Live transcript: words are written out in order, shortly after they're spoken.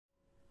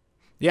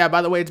Yeah,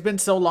 by the way, it's been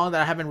so long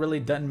that I haven't really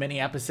done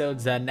many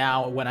episodes that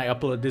now when I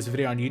upload this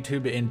video on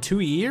YouTube in 2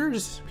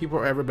 years,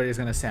 everybody's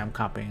gonna say I'm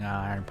copying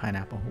Iron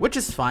Pineapple, which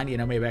is fine. You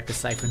know, maybe I could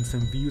siphon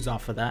some views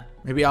off of that.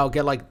 Maybe I'll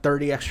get like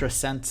 30 extra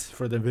cents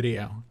for the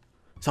video.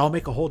 So I'll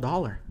make a whole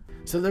 $1.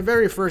 So the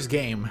very first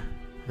game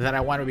that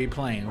I want to be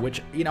playing,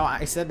 which, you know,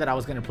 I said that I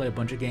was going to play a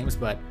bunch of games,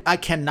 but I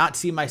cannot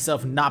see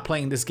myself not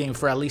playing this game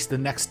for at least the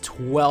next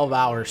 12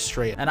 hours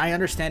straight. And I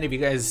understand if you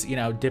guys, you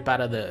know, dip out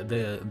of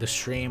the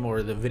stream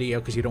or the video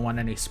because you don't want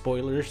any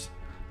spoilers,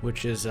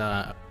 which is,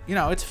 you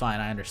know, it's fine.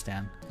 I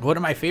understand. One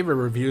of my favorite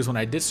reviews when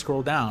I did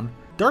scroll down,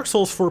 Dark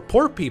Souls for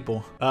poor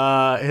people.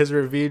 His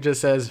review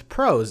just says,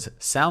 pros,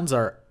 sounds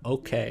are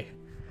okay.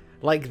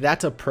 Like,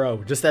 that's a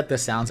pro, just that the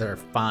sounds are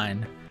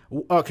fine.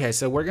 Okay,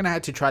 so we're gonna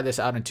have to try this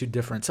out in 2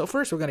 different. So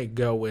first we're gonna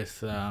go with,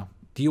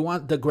 do you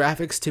want the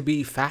graphics to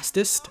be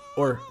fastest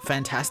or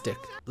fantastic?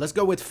 Let's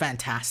go with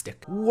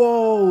fantastic.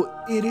 Whoa,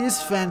 it is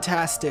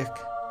fantastic.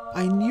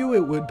 I knew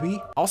it would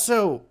be.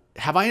 Also,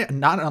 have I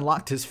not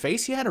unlocked his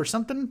face yet or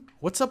something?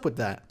 What's up with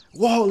that?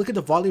 Whoa, look at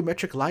the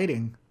volumetric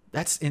lighting.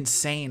 That's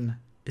insane.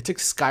 It took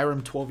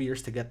Skyrim 12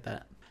 years to get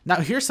that.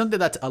 Now here's something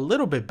that's a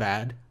little bit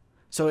bad.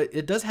 So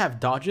it does have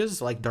dodges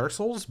like Dark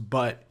Souls,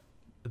 but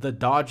the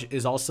dodge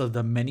is also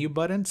the menu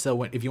button.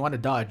 So if you want to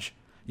dodge,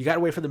 you gotta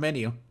wait for the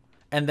menu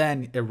and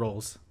then it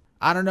rolls.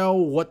 I don't know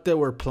what they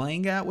were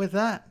playing at with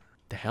that.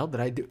 The hell did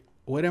I do?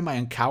 What am I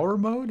in cower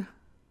mode?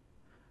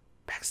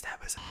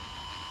 Backstabbers.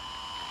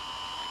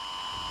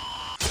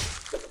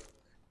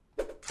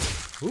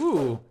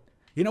 Ooh,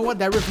 you know what?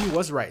 That review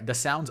was right. The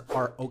sounds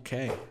are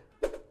okay.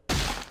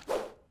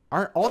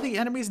 Are all the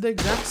enemies the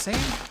exact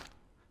same?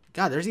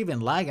 God, there's even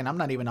lag and I'm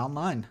not even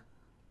online.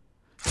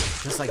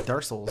 Just like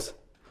Dark Souls.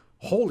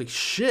 Holy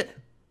shit.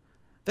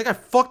 That guy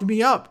fucked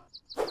me up.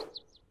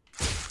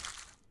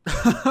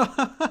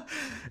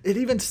 It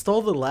even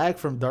stole the lag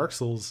from Dark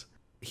Souls.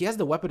 He has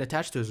the weapon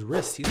attached to his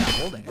wrist. He's not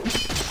holding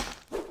it.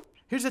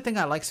 Here's the thing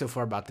I like so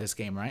far about this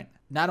game, right?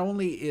 Not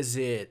only is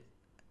it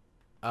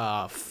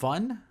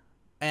fun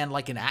and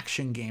like an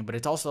action game, but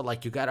it's also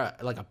like you gotta,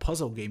 like a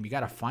puzzle game. You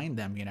gotta find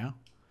them, you know?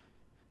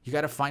 You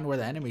gotta find where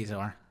the enemies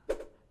are.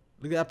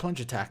 Look at that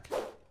plunge attack.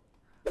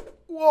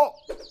 Whoa.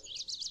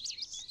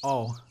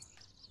 Oh.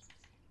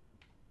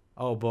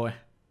 Oh boy,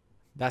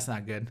 that's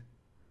not good.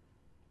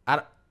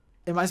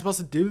 Am I supposed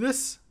to do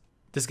this?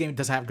 This game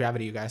doesn't have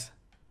gravity, you guys.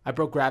 I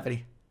broke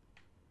gravity.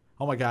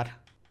 Oh my god.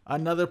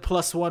 Another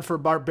 +1 for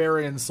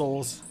Barbarian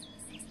Souls.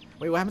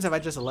 Wait, what happens if I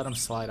just let him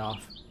slide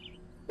off?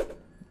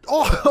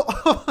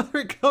 Oh,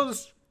 there it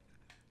goes.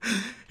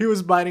 He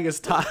was biding his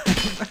time.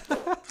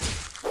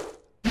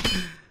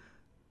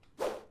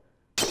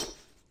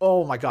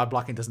 Oh my god,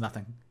 blocking does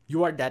nothing.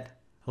 You are dead.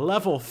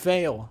 Level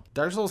fail.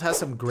 Dark Souls has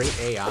some great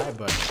AI,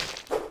 but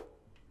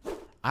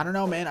I don't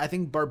know, man. I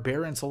think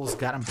Barbarian Souls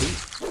got him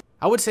beat.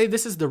 I would say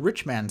this is the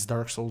rich man's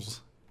Dark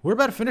Souls. We're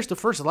about to finish the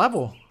first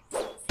level.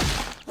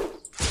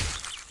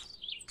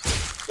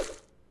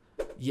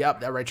 Yep,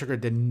 that right trigger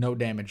did no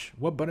damage.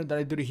 What button did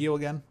I do to heal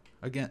again?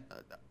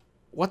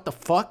 What the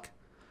fuck?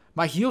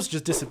 My heals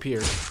just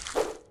disappeared.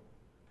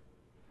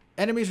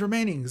 Enemies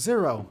remaining,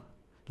 0.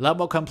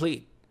 Level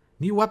complete.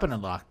 New weapon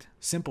unlocked.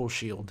 Simple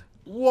shield.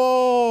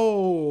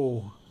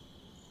 Whoa!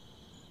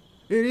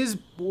 It is.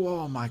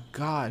 Whoa, my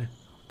god.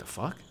 What the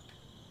fuck?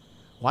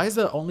 Why is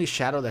the only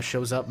shadow that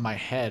shows up my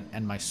head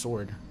and my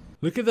sword?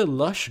 Look at the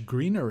lush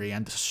greenery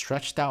and the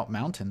stretched out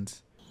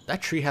mountains.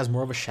 That tree has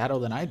more of a shadow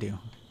than I do.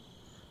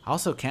 I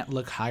also can't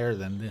look higher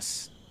than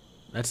this.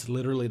 That's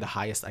literally the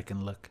highest I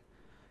can look.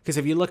 Because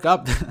if you look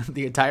up,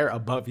 the entire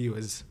above you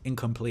is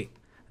incomplete.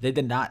 They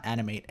did not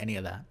animate any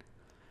of that.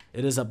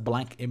 It is a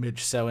blank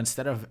image, so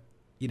instead of,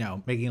 you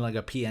know, making like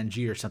a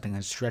PNG or something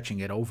and stretching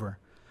it over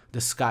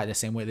the sky the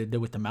same way they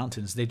did with the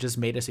mountains, they just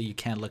made it so you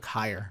can't look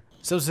higher.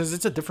 So since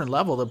it's a different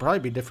level, there'll probably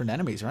be different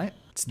enemies, right?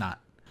 It's not.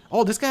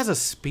 Oh, this guy has a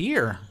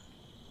spear.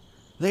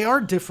 They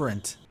are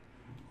different.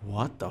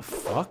 What the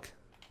fuck?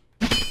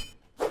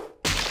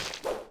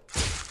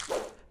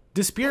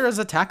 Does spears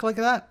attack like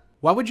that?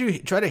 Why would you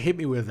try to hit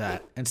me with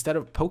that instead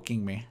of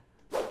poking me?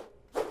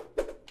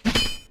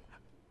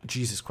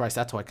 Jesus Christ,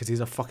 that's why, because he's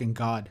a fucking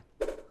god.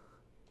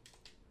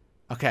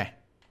 Okay.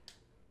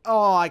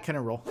 Oh, I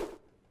couldn't roll.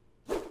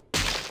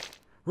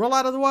 Roll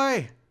out of the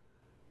way.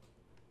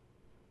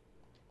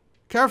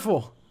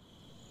 Careful.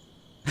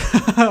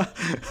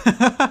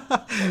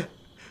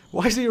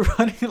 Why is he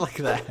running like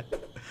that?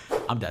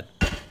 I'm dead.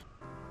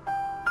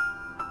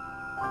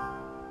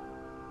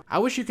 I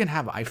wish you can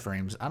have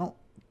iframes. I don't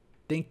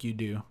think you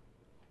do.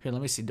 Here,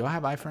 let me see. Do I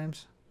have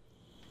iframes?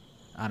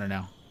 I don't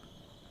know.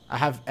 I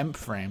have emp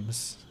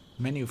frames.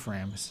 Menu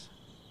frames.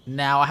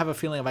 Now, I have a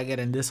feeling if I get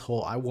in this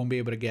hole, I won't be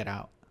able to get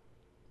out.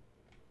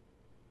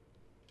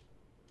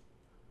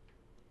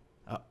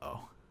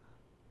 Uh-oh.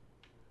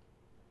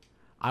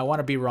 I want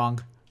to be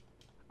wrong.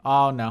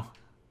 Oh, no.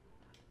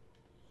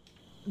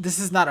 This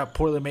is not a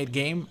poorly made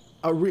game.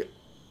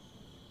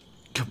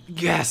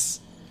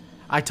 Yes!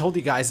 I told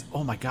you guys.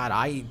 Oh, my God.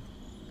 I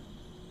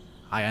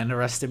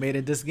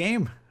underestimated this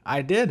game.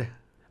 I did.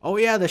 Oh,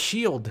 yeah, the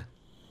shield.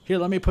 Here,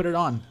 let me put it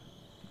on.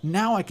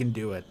 Now I can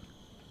do it.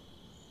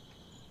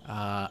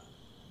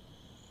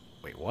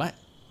 Wait, what?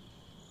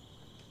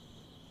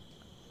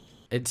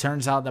 It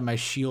turns out that my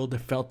shield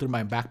fell through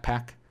my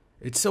backpack.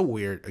 It's so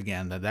weird,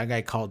 again, that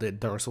guy called it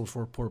Dark Souls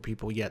for poor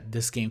people, yet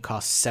this game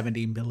cost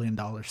 $70 million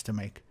to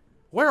make.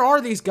 Where are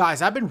these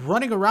guys? I've been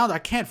running around. I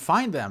can't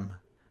find them.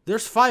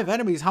 There's 5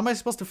 enemies. How am I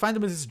supposed to find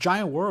them in this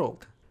giant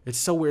world? It's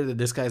so weird that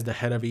this guy's the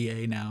head of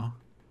EA now.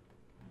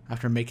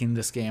 After making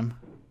this game.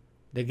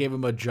 They gave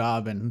him a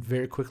job and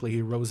very quickly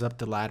he rose up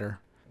the ladder.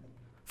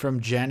 From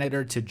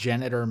janitor to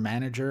janitor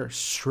manager,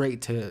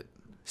 straight to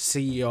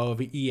CEO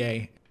of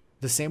EA.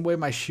 The same way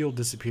my shield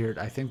disappeared,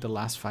 I think the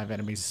last 5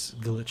 enemies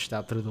glitched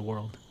out through the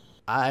world.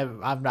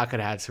 I'm not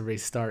gonna have to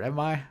restart, am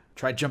I?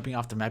 Try jumping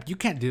off the map. You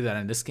can't do that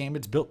in this game.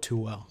 It's built too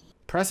well.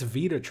 Press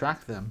V to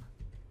track them.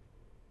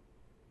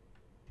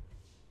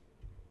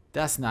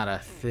 That's not a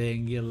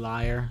thing, you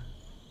liar.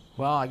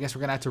 Well, I guess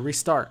we're gonna have to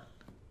restart.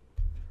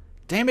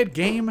 Damn it,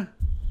 game.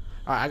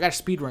 Alright, I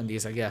gotta speedrun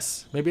these, I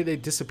guess. Maybe they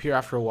disappear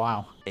after a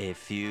while. A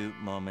few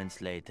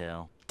moments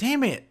later.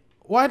 Damn it!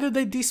 Why did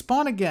they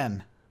despawn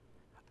again?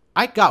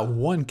 I got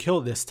 1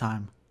 kill this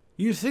time.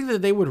 You'd think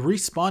that they would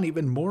respawn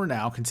even more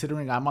now,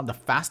 considering I'm on the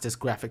fastest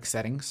graphic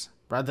settings,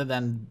 rather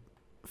than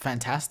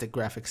fantastic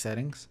graphic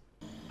settings.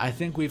 I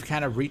think we've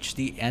kind of reached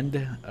the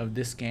end of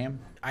this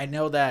game. I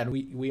know that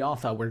we all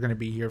thought we were going to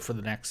be here for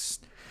the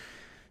next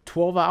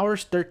 12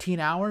 hours, 13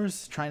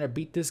 hours, trying to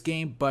beat this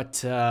game,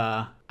 but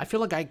I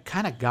feel like I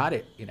kind of got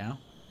it, you know?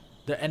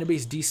 The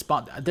enemies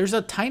despawn. There's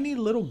a tiny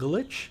little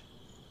glitch.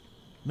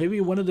 Maybe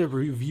one of the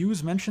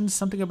reviews mentions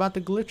something about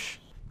the glitch.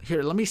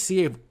 Here, let me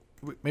see if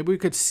maybe we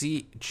could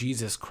see.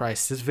 Jesus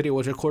Christ, this video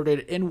was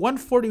recorded in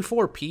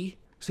 144p,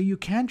 so you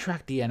can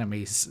track the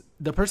enemies.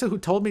 The person who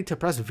told me to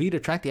press V to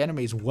track the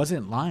enemies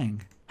wasn't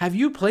lying. Have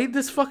you played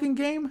this fucking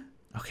game?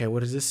 Okay, what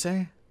does this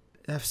say?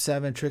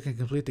 F7 trick and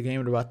complete the game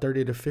in about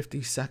 30 to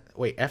 50 seconds.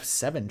 Wait,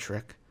 F7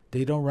 trick?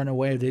 They don't run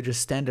away, they just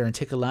stand there and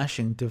take a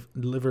lashing to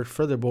deliver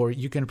furthermore.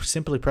 You can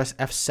simply press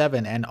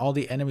F7 and all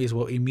the enemies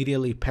will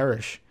immediately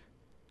perish.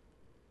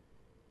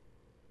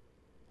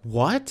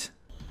 What?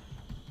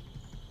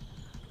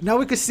 Now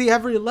we can see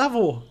every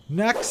level.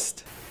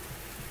 Next.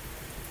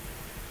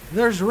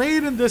 There's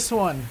rain in this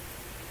one.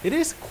 It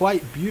is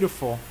quite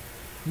beautiful.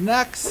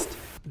 Next.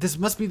 This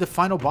must be the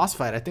final boss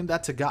fight. I think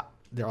that's a guy.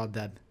 They're all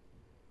dead.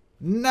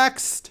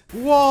 Next.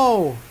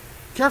 Whoa.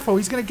 Careful,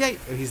 he's gonna get.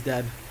 Oh, he's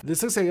dead.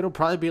 This looks like it'll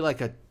probably be like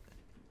a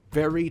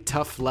very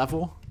tough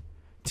level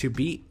to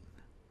beat.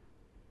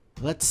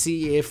 Let's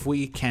see if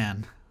we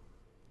can.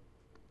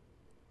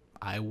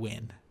 I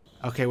win.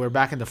 Okay, we're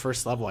back in the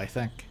first level, I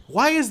think.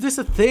 Why is this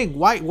a thing?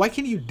 Why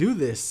can you do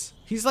this?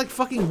 He's like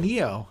fucking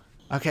Neo.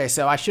 Okay,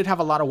 so I should have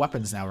a lot of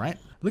weapons now, right?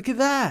 Look at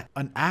that.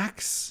 An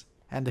axe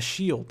and a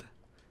shield.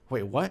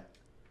 Wait, what?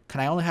 Can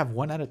I only have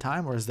 1 at a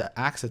time, or is the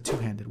axe a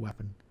 2-handed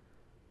weapon?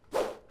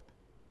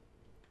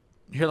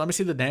 Here, let me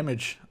see the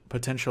damage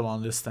potential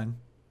on this thing.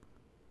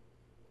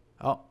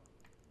 Oh,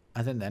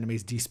 I think the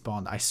enemy's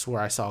despawned. I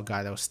swear I saw a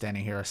guy that was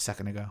standing here a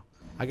second ago.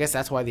 I guess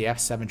that's why the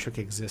F7 trick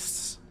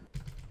exists.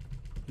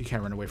 You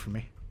can't run away from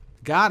me.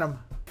 Got him.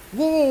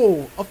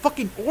 Whoa, a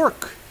fucking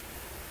orc.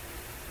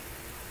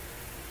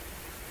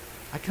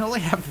 I can only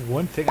have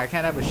 1 thing. I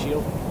can't have a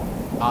shield.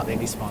 Oh, they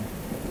despawned.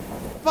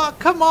 Fuck,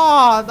 come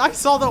on. I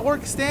saw the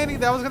orc standing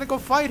there. I was going to go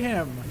fight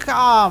him.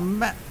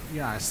 Come on.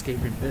 You're not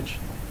escaping, bitch.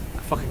 I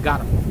fucking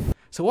got him.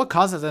 So what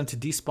causes them to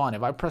despawn?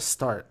 If I press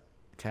start,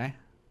 okay?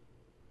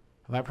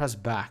 If I press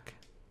back,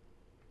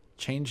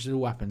 change the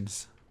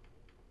weapons,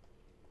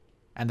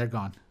 and they're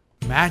gone.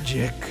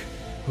 Magic.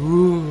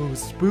 Ooh,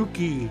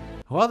 spooky.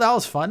 Well, that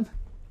was fun.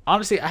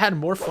 Honestly, I had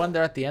more fun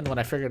there at the end when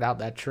I figured out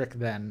that trick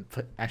than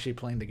actually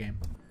playing the game.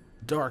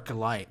 Dark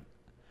Light.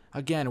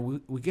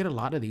 Again, we get a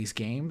lot of these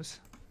games,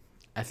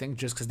 I think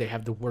just because they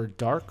have the word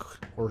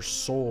dark or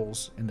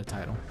souls in the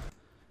title.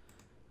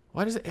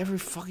 Why does every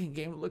fucking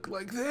game look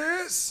like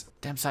this?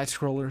 Damn side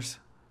scrollers.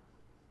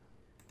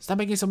 Stop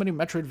making so many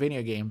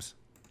Metroidvania games.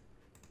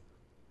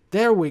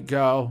 There we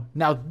go.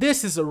 Now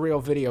this is a real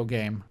video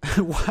game.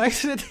 Why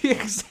is it the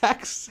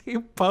exact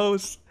same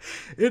pose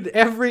in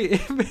every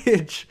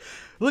image?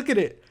 Look at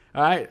it.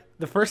 All right,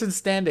 the person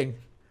standing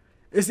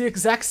is the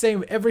exact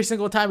same every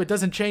single time. It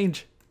doesn't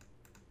change.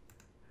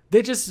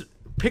 They just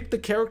pick the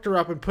character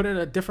up and put it in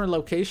a different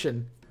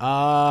location.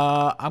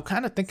 I'm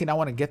kind of thinking I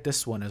want to get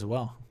this one as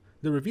well.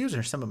 The reviews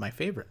are some of my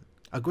favorite.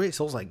 A great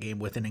Souls-like game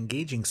with an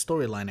engaging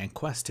storyline and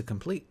quest to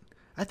complete.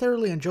 I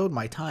thoroughly enjoyed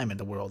my time in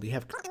the world. You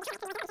have.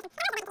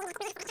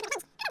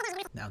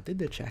 Now, did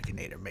the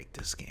Chackinator make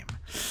this game?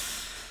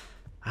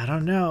 I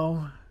don't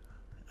know.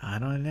 I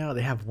don't know.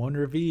 They have 1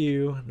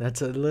 review.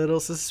 That's a little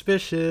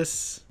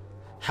suspicious.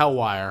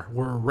 Hellwire.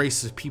 We're a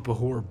race of people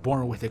who were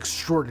born with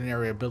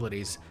extraordinary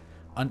abilities.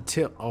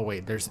 Until... Oh,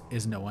 wait. There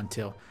is no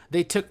until.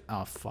 They took...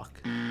 Oh, fuck.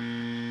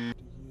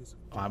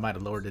 Oh, I might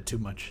have lowered it too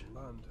much.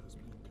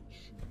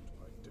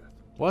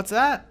 What's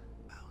that?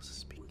 I was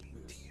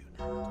speaking to you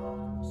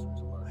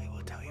now. I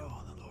will tell you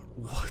all the Lord.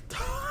 What the...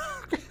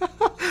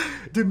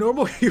 Do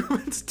normal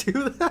humans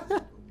do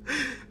that?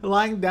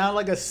 Lying down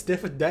like a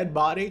stiff dead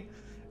body,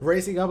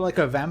 raising up like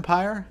a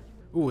vampire.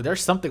 Ooh,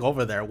 there's something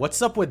over there.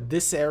 What's up with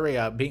this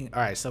area being...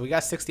 Alright, so we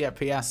got 60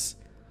 FPS.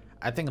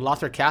 I think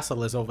Lothar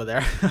Castle is over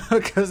there.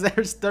 Because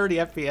there's 30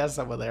 FPS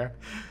over there.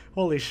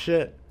 Holy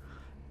shit.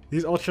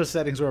 These ultra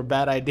settings were a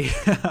bad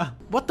idea.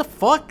 What the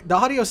fuck? The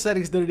audio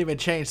settings didn't even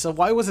change. So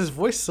why was his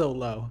voice so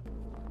low?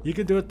 You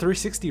could do a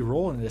 360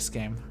 roll in this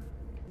game.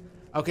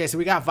 Okay, so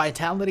we got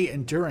vitality,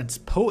 endurance,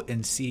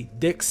 potency,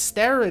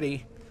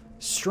 dexterity,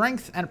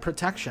 strength, and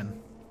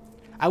protection.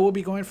 I will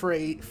be going for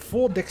a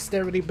full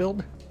dexterity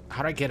build.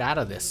 How do I get out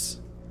of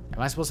this?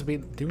 Am I supposed to be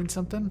doing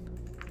something?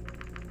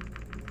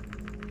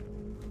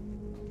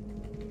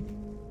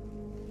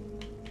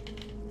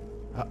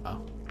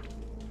 Uh-oh.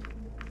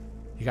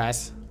 You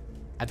guys,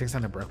 I think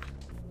something broke.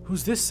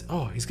 Who's this?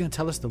 Oh, he's gonna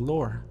tell us the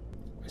lore.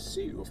 I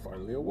see you have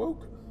finally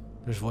awoken.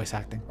 There's voice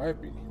acting. I have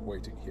been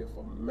waiting here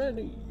for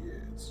many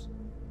years.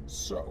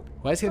 So,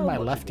 why is he in how my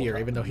much left will ear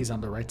even though happen? he's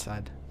on the right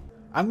side?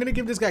 I'm gonna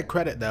give this guy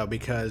credit though,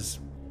 because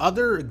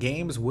other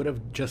games would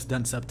have just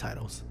done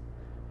subtitles.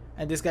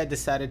 And this guy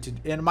decided to,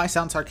 and it might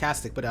sound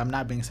sarcastic, but I'm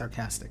not being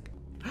sarcastic.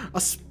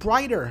 A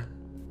spider!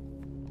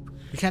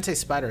 You can't say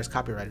spider, it's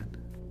copyrighted.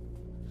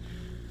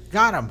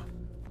 Got him!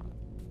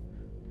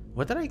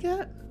 What did I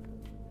get?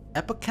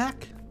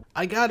 Epicac?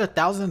 I got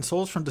 1,000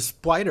 souls from the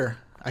spider.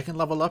 I can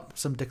level up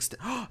some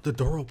dexterity. The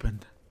door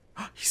opened.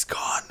 He's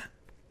gone.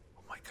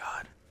 Oh my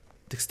god.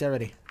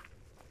 Dexterity.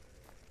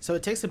 So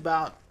it takes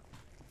about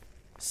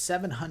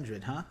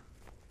 700, huh?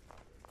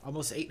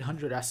 Almost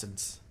 800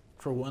 essence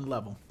for one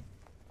level.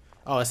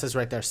 Oh, it says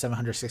right there,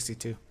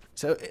 762.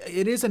 So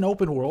it is an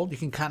open world. You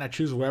can kind of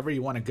choose wherever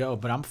you want to go,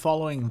 but I'm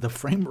following the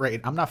frame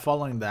rate. I'm not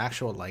following the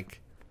actual,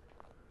 like...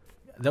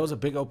 That was a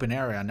big open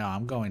area. No,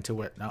 I'm going to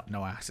where...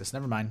 No access.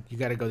 Never mind. You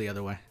gotta go the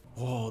other way.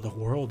 Whoa, the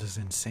world is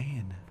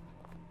insane.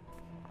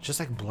 Just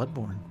like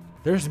Bloodborne.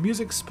 There's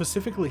music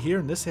specifically here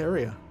in this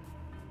area.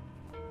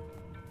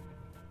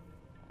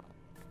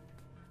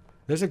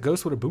 There's a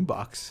ghost with a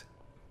boombox.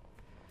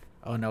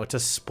 Oh no, it's a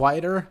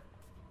spider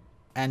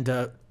and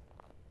a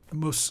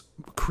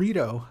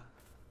mosquito.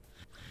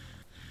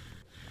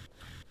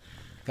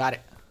 Got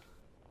it.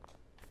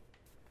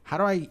 How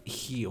do I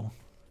heal?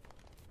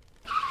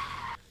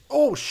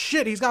 Oh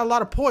shit, he's got a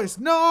lot of poise.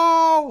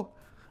 No!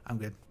 I'm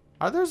good.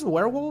 Are there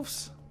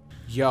werewolves?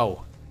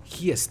 Yo,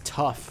 he is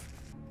tough.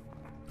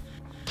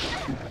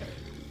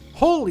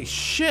 Holy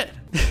shit!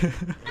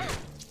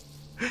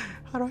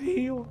 How do I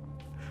heal?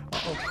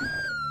 Uh-oh.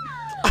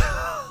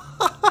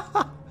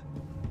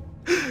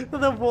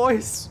 The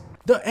voice.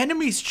 The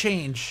enemies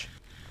change.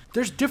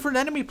 There's different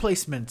enemy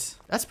placements.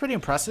 That's pretty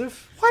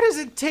impressive. Why does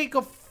it take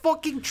a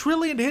fucking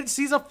trillion hits?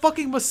 He's a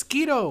fucking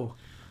mosquito.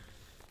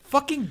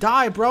 Fucking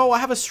die, bro. I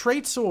have a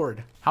straight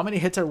sword. How many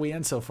hits are we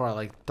in so far?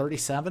 Like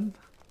 37?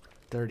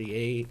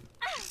 38.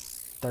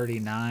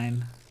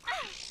 39.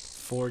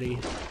 40.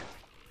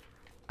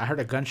 I heard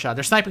a gunshot.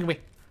 They're sniping me.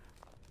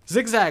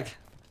 Zigzag.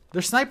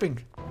 They're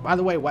sniping. By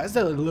the way, why is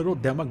there a little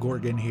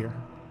Demogorgon here?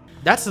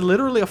 That's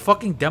literally a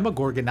fucking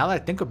Demogorgon now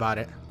that I think about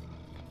it.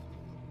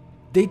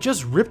 They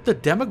just ripped the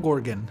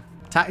Demogorgon.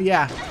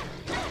 Yeah.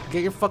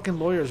 Get your fucking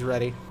lawyers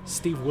ready.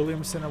 Steve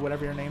Williamson or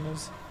whatever your name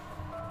is.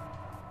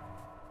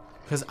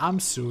 Because I'm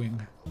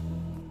suing.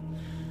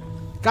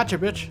 Gotcha,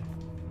 bitch.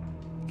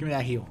 Give me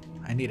that heal.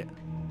 I need it.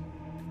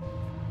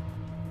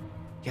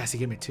 Yes, he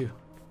gave me 2.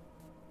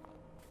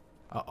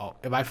 Uh-oh.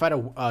 If I fight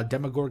a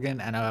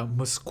Demogorgon and a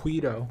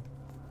mosquito,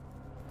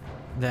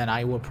 then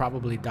I will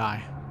probably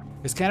die.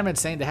 It's kind of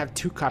insane to have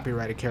 2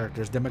 copyrighted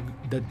characters.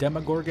 The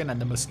Demogorgon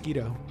and the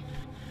mosquito.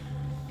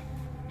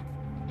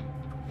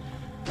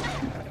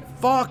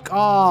 Fuck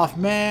off,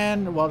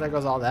 man. Well, there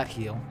goes all that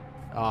heal.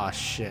 Oh,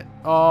 shit.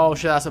 Oh,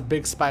 shit. That's a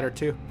big spider,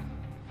 too.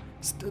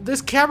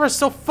 This camera's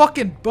so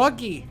fucking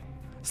buggy.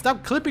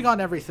 Stop clipping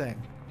on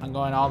everything. I'm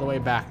going all the way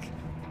back.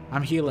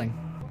 I'm healing.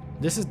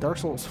 This is Dark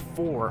Souls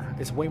 4.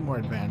 It's way more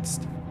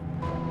advanced.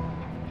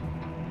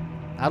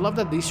 I love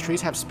that these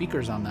trees have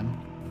speakers on them.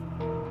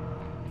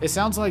 It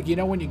sounds like, you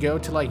know, when you go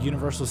to like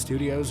Universal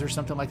Studios or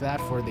something like that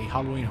for the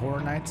Halloween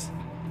Horror Nights,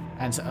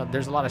 and so,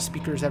 there's a lot of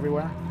speakers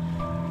everywhere.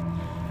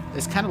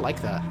 It's kind of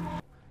like that.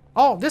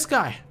 Oh, this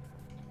guy.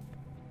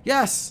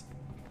 Yes.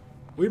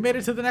 We made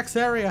it to the next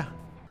area.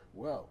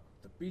 Well,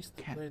 the beast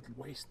that laid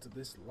waste to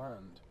this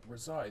land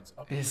resides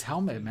up His in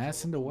helmet, the man,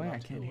 it's in the way. I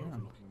flat can't hill hear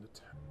him. overlooking the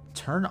town.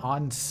 Turn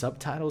on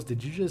subtitles?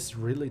 Did you just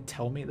really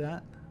tell me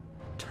that?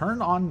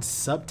 Turn on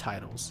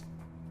subtitles.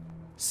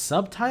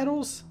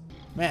 Subtitles?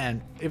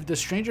 Man, if the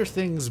Stranger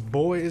Things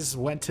boys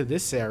went to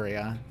this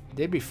area,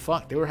 they'd be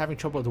fucked. They were having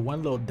trouble with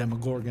one little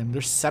Demogorgon.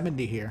 There's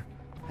 70 here.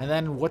 And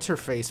then, what's her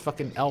face?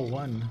 Fucking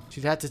L1.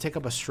 She'd had to take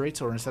up a straight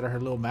sword instead of her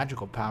little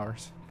magical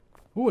powers.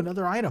 Ooh,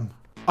 another item.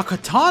 A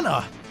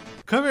katana!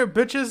 Come here,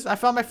 bitches. I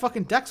found my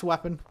fucking dex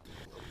weapon.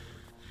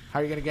 How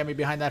are you gonna get me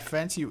behind that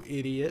fence, you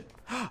idiot?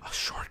 A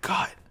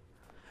shortcut.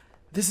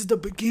 This is the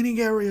beginning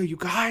area, you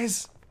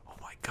guys. Oh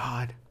my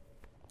god.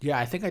 Yeah,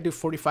 I think I do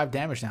 45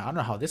 damage now. I don't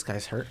know how this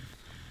guy's hurt.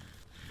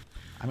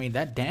 I mean,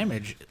 that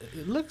damage,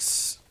 it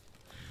looks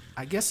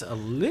I guess a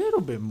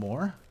little bit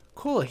more.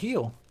 Cool, a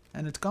heal.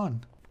 And it's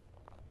gone.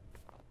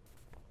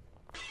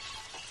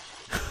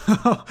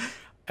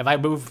 If I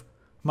move,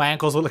 my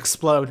ankles will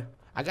explode.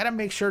 I gotta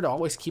make sure to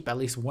always keep at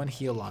least one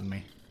heal on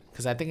me.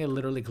 Because I think it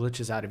literally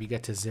glitches out. If you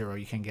get to 0,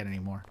 you can't get any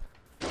more.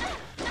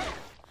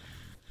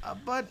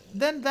 But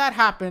then that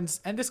happens,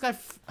 and this guy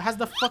has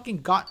the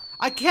fucking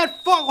I can't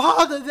fuck.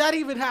 How did that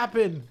even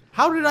happen?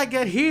 How did I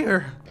get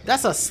here?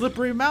 That's a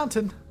slippery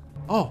mountain.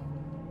 Oh,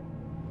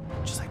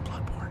 just like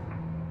Bloodborne.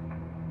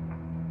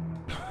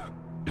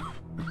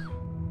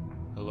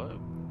 Hello?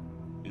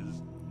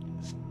 Is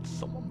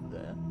someone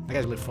there? That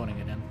guy's really phoning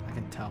it in. I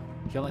can tell.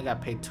 He only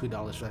got paid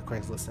 $2 for that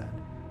Craigslist ad.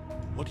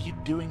 What are you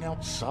doing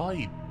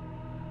outside?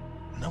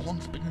 No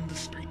one's been in the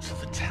streets of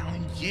the town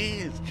in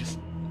years. Just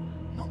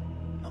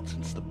not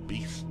since the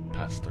beast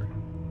passed through.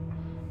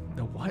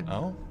 The what?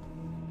 Oh?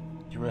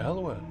 You're a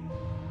Hellower.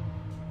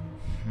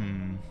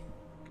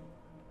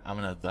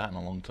 Haven't heard that in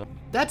a long time.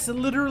 That's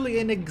literally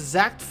an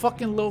exact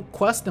fucking little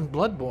quest in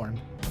Bloodborne.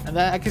 And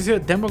that I can see a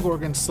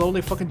Demogorgon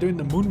slowly fucking doing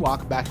the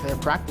moonwalk back there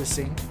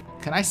practicing.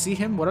 Can I see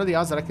him? What are the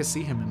odds that I can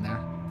see him in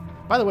there?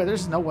 By the way,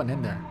 there's no one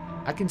in there.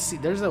 I can see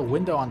there's a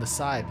window on the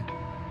side.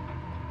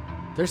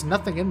 There's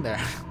nothing in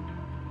there.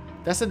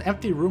 That's an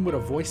empty room with a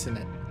voice in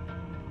it.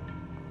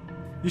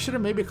 You should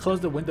have maybe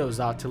closed the windows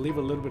out to leave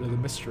a little bit of the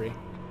mystery.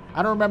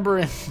 I don't remember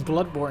in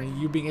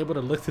Bloodborne you being able to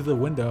look through the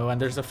window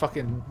and there's a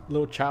fucking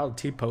little child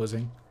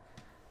T-posing.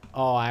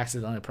 Oh, I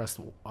accidentally pressed...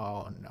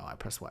 Oh, no, I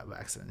pressed Y by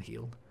accident.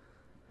 Healed.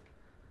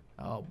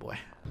 Oh, boy.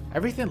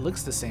 Everything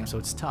looks the same, so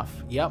it's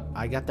tough. Yep,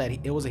 I got that.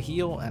 It was a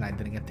heal, and I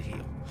didn't get the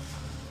heal.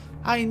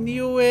 I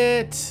knew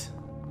it!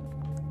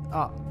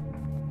 Oh.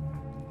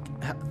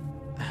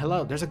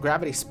 Hello, there's a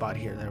gravity spot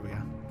here. There we go.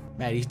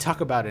 Man, you talk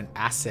about an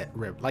asset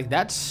rip. Like,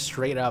 that's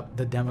straight up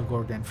the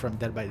Demogorgon from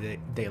Dead by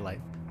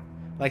Daylight.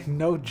 Like,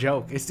 no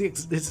joke. It's the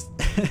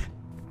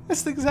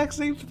it's the exact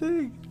same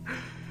thing.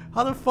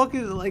 How the fuck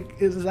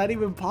is that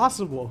even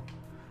possible?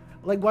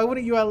 Like, why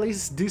wouldn't you at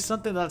least do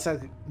something that's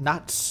like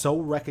not so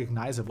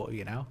recognizable,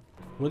 you know?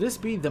 Will this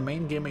be the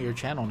main game of your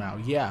channel now?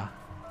 Yeah.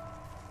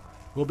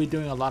 We'll be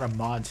doing a lot of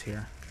mods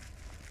here.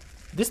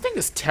 This thing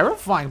is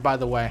terrifying, by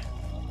the way.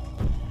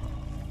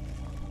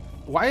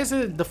 Why is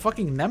it the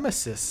fucking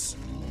Nemesis?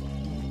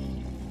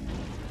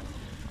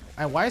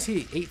 And why is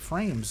he 8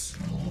 frames?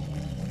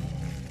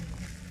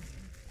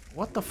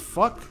 What the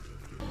fuck?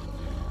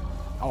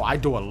 Oh, I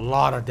do a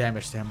lot of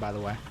damage to him, by the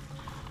way.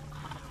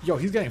 Yo,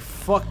 he's getting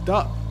fucked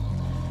up.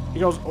 He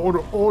goes, oh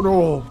no, oh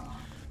no.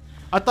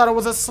 I thought it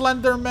was a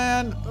Slender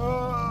Man.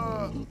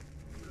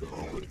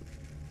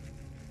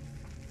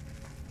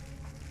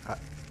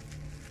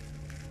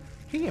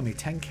 He gave me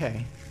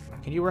 10k.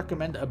 Can you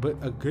recommend a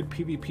good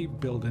PvP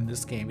build in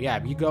this game? Yeah,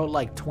 if you go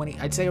like 20,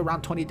 I'd say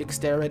around 20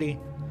 dexterity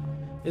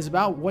is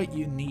about what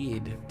you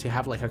need to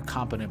have like a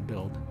competent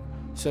build.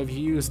 So if you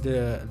use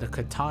the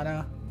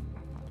katana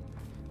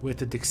with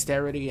the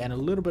dexterity and a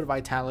little bit of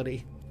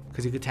vitality,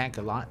 because you could tank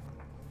a lot,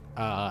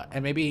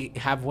 and maybe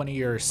have one of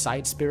your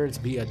side spirits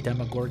be a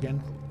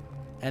Demogorgon,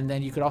 and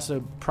then you could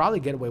also probably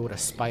get away with a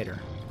spider,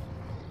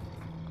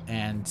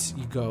 and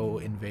you go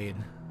invade.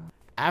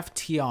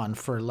 Avtion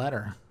for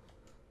letter.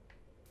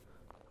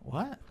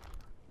 What?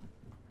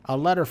 A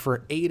letter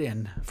for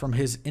Aiden from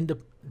his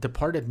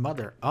departed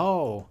mother.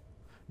 Oh,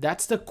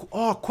 that's the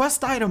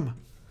quest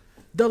item.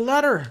 The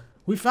letter.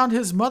 We found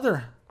his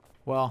mother.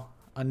 Well,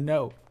 a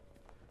note.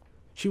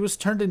 She was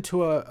turned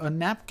into a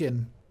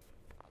napkin.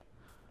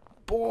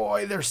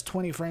 Boy, there's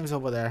 20 frames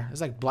over there.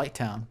 It's like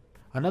Blighttown.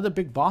 Another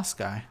big boss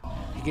guy.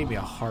 He gave me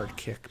a hard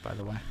kick, by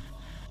the way.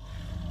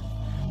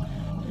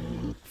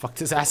 Fucked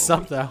his ass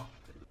up, though.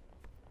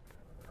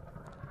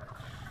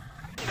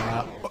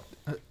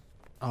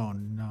 Oh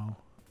no.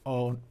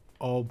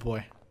 Oh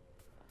boy.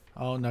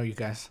 Oh no, you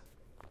guys.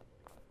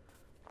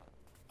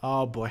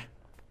 Oh boy.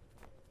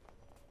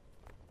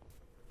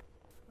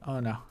 Oh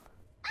no.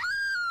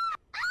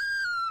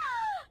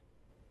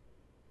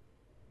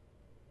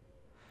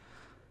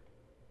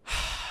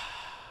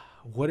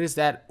 What is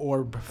that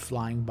orb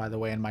flying, by the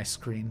way, in my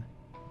screen?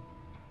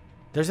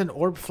 There's an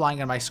orb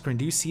flying on my screen.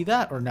 Do you see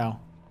that or no?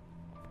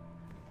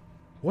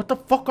 What the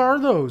fuck are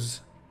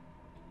those?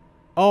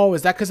 Oh,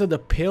 is that because of the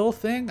pill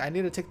thing? I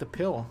need to take the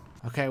pill.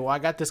 Okay, well, I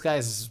got this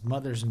guy's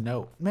mother's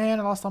note. Man,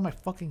 I lost all my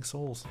fucking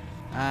souls.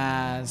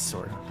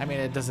 Sort of. I mean,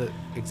 it does the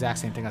exact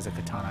same thing as a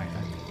katana, I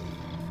think.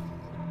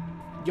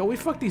 Yo, we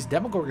fucked these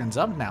Demogorgons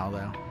up now,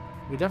 though.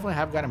 We definitely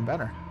have gotten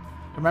better.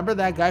 Remember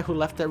that guy who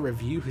left that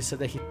review who said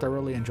that he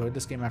thoroughly enjoyed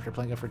this game after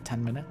playing it for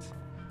 10 minutes?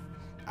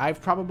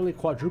 I've probably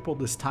quadrupled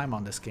this time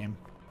on this game.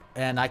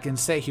 And I can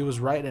say he was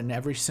right in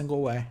every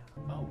single way.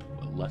 Oh,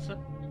 lesson?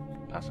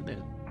 Pass it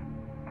in.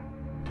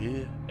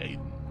 Dear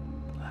Aiden,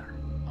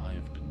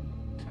 I've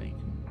been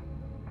taking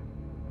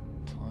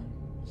time.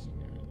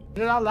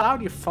 Read it out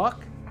loud, you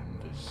fuck.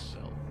 This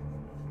cell.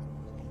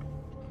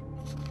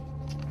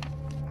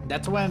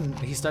 That's when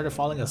he started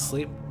falling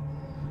asleep.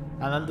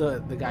 And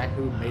then the guy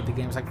who made the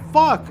game was like,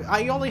 fuck,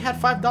 I only had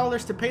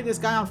 $5 to pay this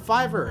guy on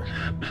Fiverr.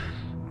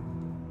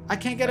 I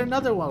can't get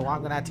another one. Well, I'm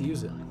going to have to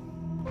use it.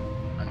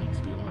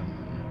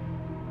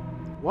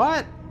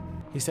 What?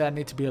 He said I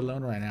need to be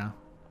alone right now.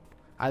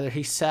 Either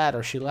he's sad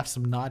or she left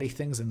some naughty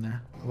things in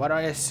there. Why do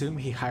I assume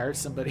he hired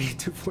somebody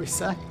to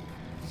voice act?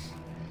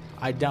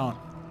 I don't.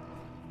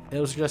 It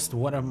was just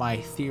one of my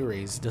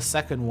theories. The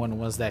second one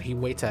was that he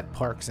waits at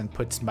parks and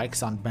puts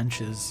mics on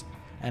benches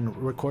and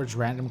records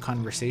random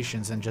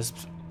conversations and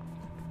just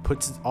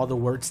puts all the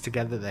words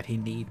together that he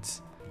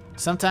needs.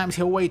 Sometimes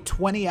he'll wait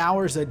 20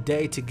 hours a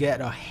day to get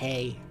a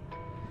hey.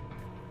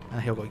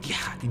 And he'll go, yeah,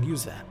 I can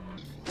use that.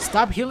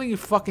 Stop healing, you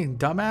fucking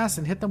dumbass,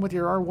 and hit them with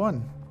your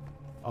R1.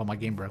 Oh, my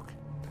game broke.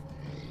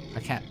 I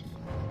can't.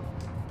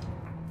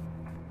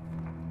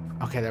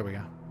 Okay, there we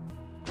go.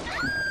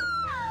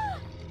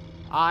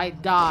 I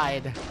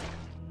died.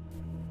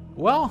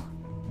 Well,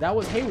 that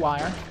was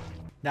haywire.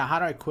 Now, how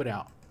do I quit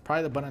out?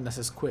 Probably the button that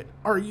says quit.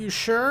 Are you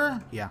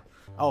sure? Yeah.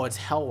 Oh, it's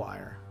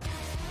Hellwire.